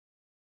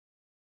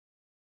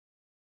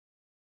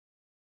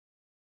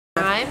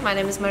everyone,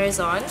 my name is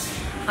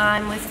Marizanne.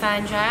 I'm with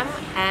FanJam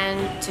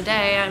and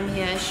today I'm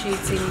here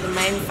shooting the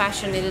main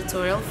fashion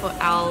editorial for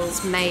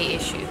ELLE's May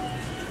issue.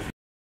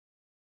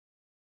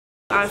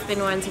 I've been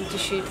wanting to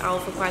shoot ELLE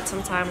for quite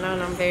some time now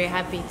and I'm very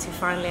happy to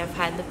finally have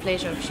had the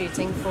pleasure of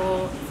shooting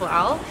for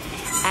ELLE.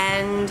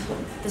 And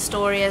the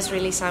story is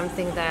really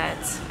something that,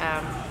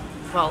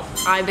 well,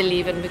 I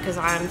believe in because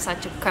I'm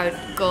such a coat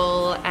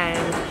girl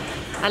and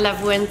I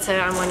love winter.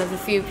 I'm one of the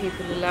few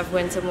people who love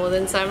winter more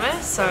than summer,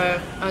 so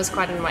I was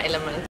quite in my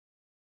element.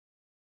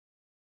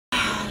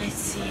 Let's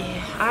see.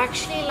 I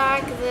actually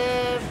like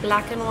the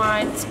black and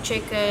white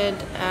checkered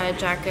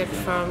jacket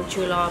from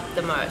Tulip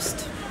the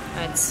most.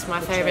 It's my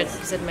favorite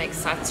because it makes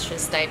such a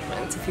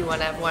statement. If you want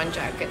to have one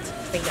jacket,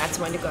 I think that's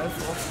one to go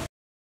for.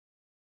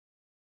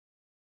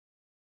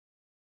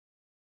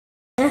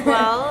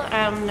 Well,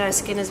 no,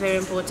 skin is very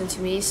important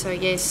to me, so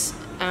yes,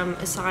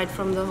 aside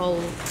from the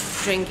whole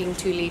drinking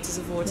 2 liters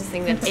of water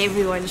thing that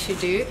everyone should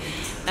do,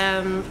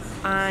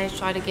 I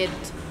try to get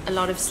a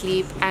lot of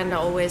sleep and I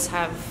always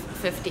have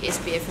 50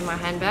 SPF in my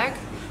handbag.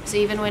 So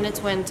even when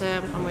it's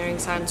winter, I'm wearing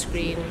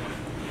sunscreen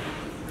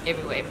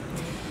everywhere.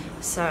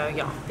 So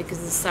yeah, because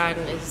the sun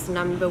is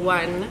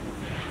 #1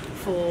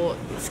 for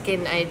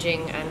skin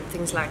aging and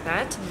things like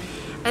that.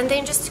 And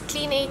then just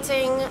clean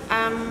eating,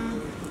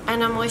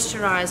 and I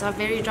moisturize. I have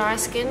very dry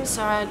skin,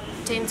 so I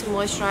tend to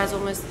moisturize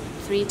almost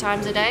 3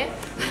 times a day.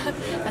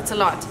 That's a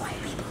lot,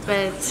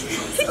 but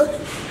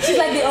she's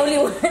like the only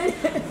one.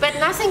 But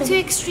nothing too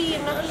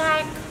extreme, not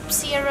like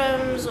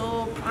serums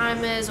or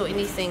primers or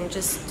anything.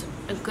 Just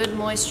a good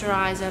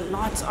moisturizer,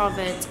 lots of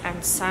it, and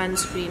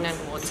sunscreen and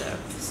water.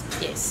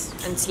 Yes,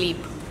 and sleep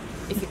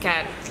if you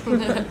can.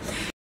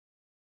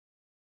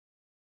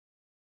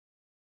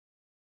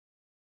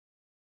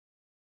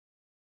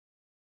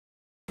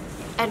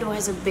 It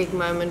was a big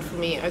moment for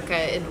me.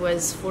 Okay, it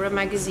was for a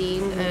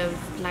magazine,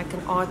 like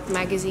an art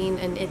magazine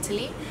in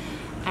Italy,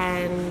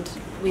 and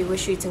we were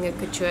shooting a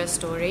couture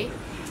story.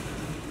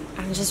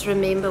 I just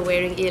remember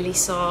wearing ELLE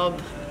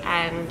South,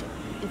 and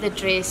the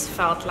dress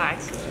felt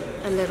like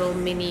a little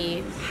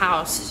mini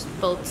house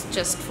built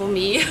just for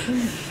me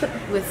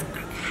with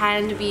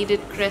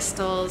hand-beaded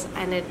crystals,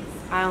 and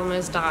I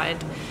almost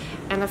died,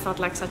 and I felt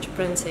like such a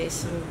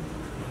princess, and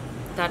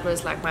that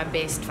was like my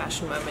best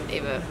fashion moment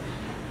ever.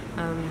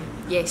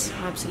 Yes,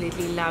 I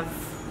absolutely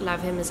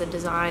love him as a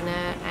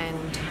designer,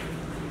 and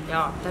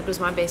yeah, that was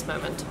my best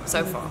moment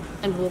so far.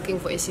 And walking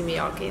for Issey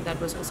Miyake,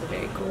 that was also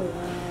very cool.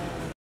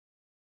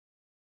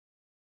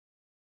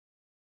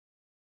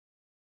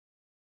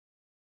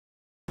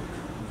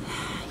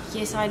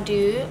 Yes, I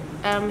do.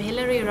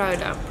 Hilary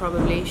Rhoda,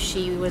 probably.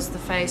 She was the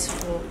face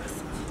for,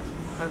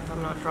 I hope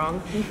I'm not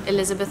wrong,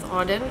 Elizabeth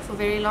Arden for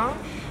very long.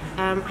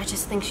 I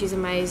just think she's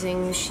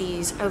amazing.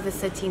 She's over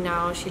 30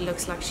 now. She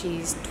looks like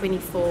she's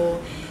 24.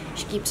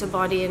 She keeps her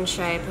body in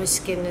shape. Her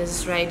skin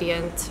is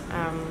radiant.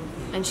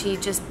 And she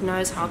just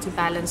knows how to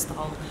balance the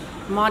whole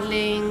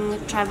modeling,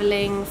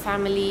 traveling,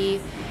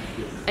 family,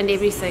 and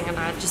everything. And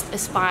I just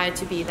aspire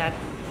to be that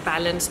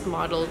balanced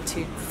model,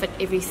 to fit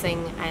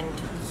everything and,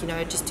 you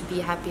know, just to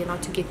be happy and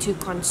not to get too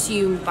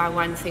consumed by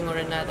one thing or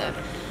another.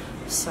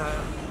 So,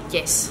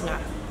 yes, no,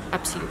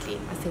 absolutely.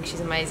 I think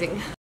she's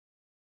amazing.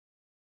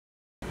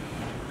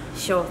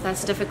 Sure,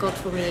 that's difficult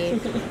for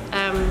me.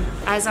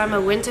 As I'm a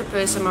winter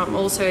person, I'm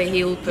also a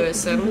heel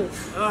person.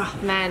 Oh,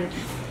 man.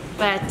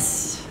 But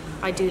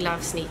I do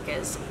love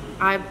sneakers.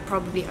 I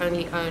probably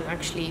only own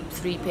actually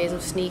 3 pairs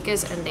of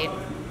sneakers and then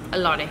a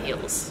lot of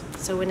heels.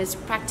 So when it's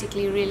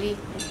practically really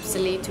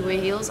silly to wear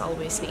heels, I'll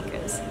wear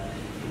sneakers.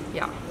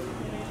 Yeah.